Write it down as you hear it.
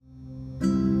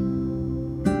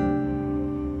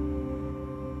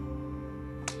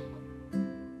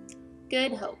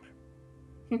Good Hope.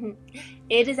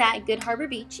 It is at Good Harbor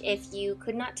Beach. If you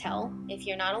could not tell, if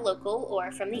you're not a local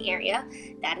or from the area,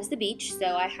 that is the beach. So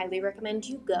I highly recommend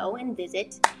you go and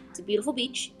visit. It's a beautiful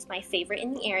beach. It's my favorite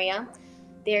in the area.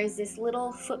 There's this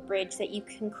little footbridge that you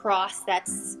can cross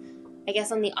that's, I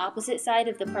guess, on the opposite side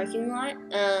of the parking lot.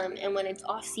 And when it's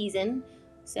off season,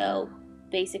 so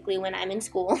basically when I'm in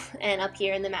school and up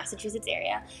here in the Massachusetts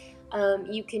area,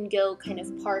 you can go kind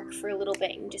of park for a little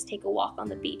bit and just take a walk on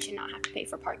the beach and not have to pay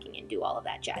for parking and do all of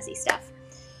that jazzy stuff.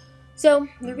 So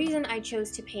the reason I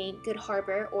chose to paint Good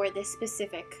Harbor, or this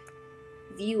specific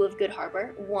view of Good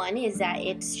Harbor, one is that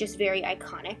it's just very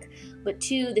iconic, but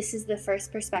two, this is the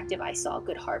first perspective I saw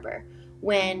Good Harbor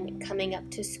when coming up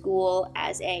to school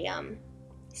as a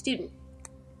student.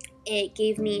 It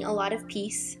gave me a lot of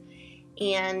peace,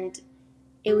 and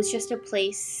it was just a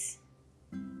place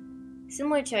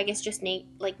similar to, I guess, just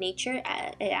nature.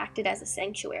 It acted as a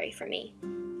sanctuary for me.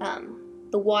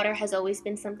 The water has always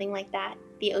been something like that.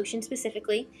 The ocean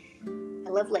specifically. I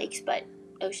love lakes, but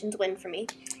oceans win for me.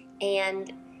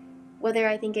 And whether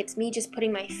I think it's me just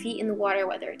putting my feet in the water,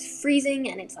 whether it's freezing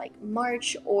and it's like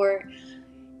March, or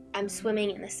I'm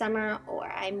swimming in the summer, or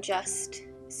I'm just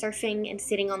surfing and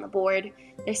sitting on the board,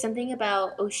 there's something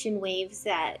about ocean waves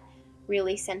that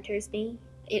really centers me.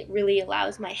 It really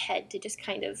allows my head to just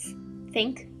kind of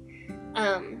think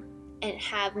and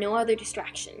have no other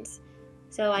distractions.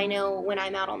 So I know when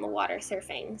I'm out on the water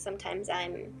surfing, sometimes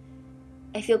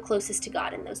I feel closest to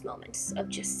God in those moments of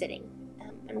just sitting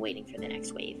and waiting for the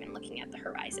next wave and looking at the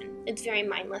horizon. It's very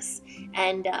mindless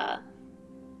and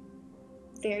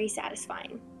very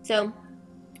satisfying. So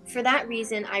for that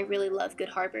reason, I really love Good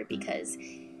Harbor, because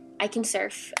I can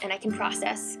surf and I can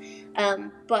process.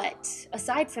 But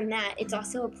aside from that, it's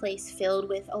also a place filled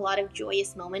with a lot of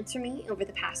joyous moments for me over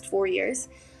the past 4 years.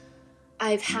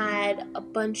 I've had a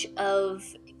bunch of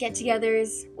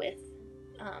get-togethers with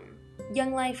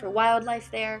Young Life or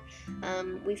Wildlife there.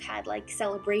 We've had like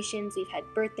celebrations, we've had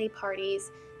birthday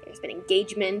parties, there's been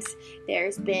engagements,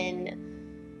 there's been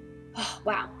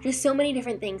just so many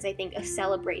different things, I think, of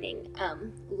celebrating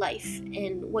life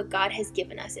and what God has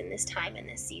given us in this time and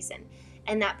this season.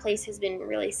 And that place has been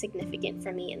really significant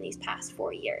for me in these past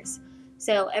 4 years.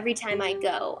 So every time I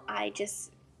go,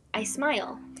 I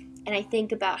smile, and I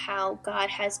think about how God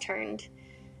has turned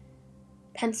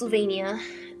Pennsylvania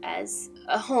as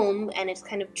a home, and it's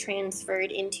kind of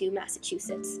transferred into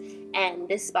Massachusetts. And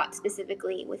this spot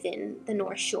specifically within the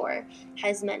North Shore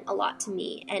has meant a lot to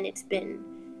me, and it's been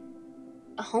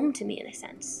a home to me in a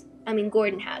sense. I mean,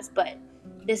 Gordon has, but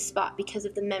this spot, because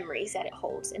of the memories that it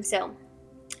holds. And so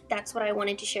that's what I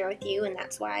wanted to share with you, and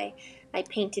that's why I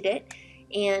painted it,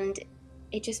 and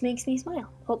it just makes me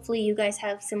smile. Hopefully you guys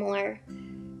have similar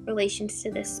relations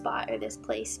to this spot or this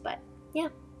place, but yeah,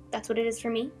 that's what it is for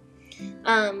me.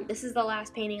 This is the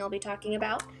last painting I'll be talking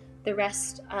about. The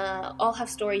rest all have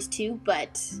stories too,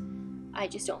 but I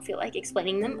just don't feel like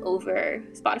explaining them over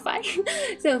Spotify.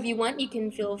 So if you want, you can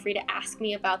feel free to ask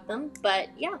me about them. But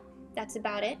yeah, that's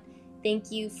about it.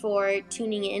 Thank you for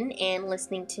tuning in and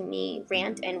listening to me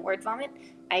rant and word vomit.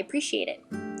 I appreciate it.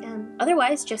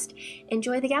 Otherwise, just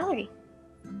enjoy the gallery.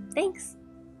 Thanks.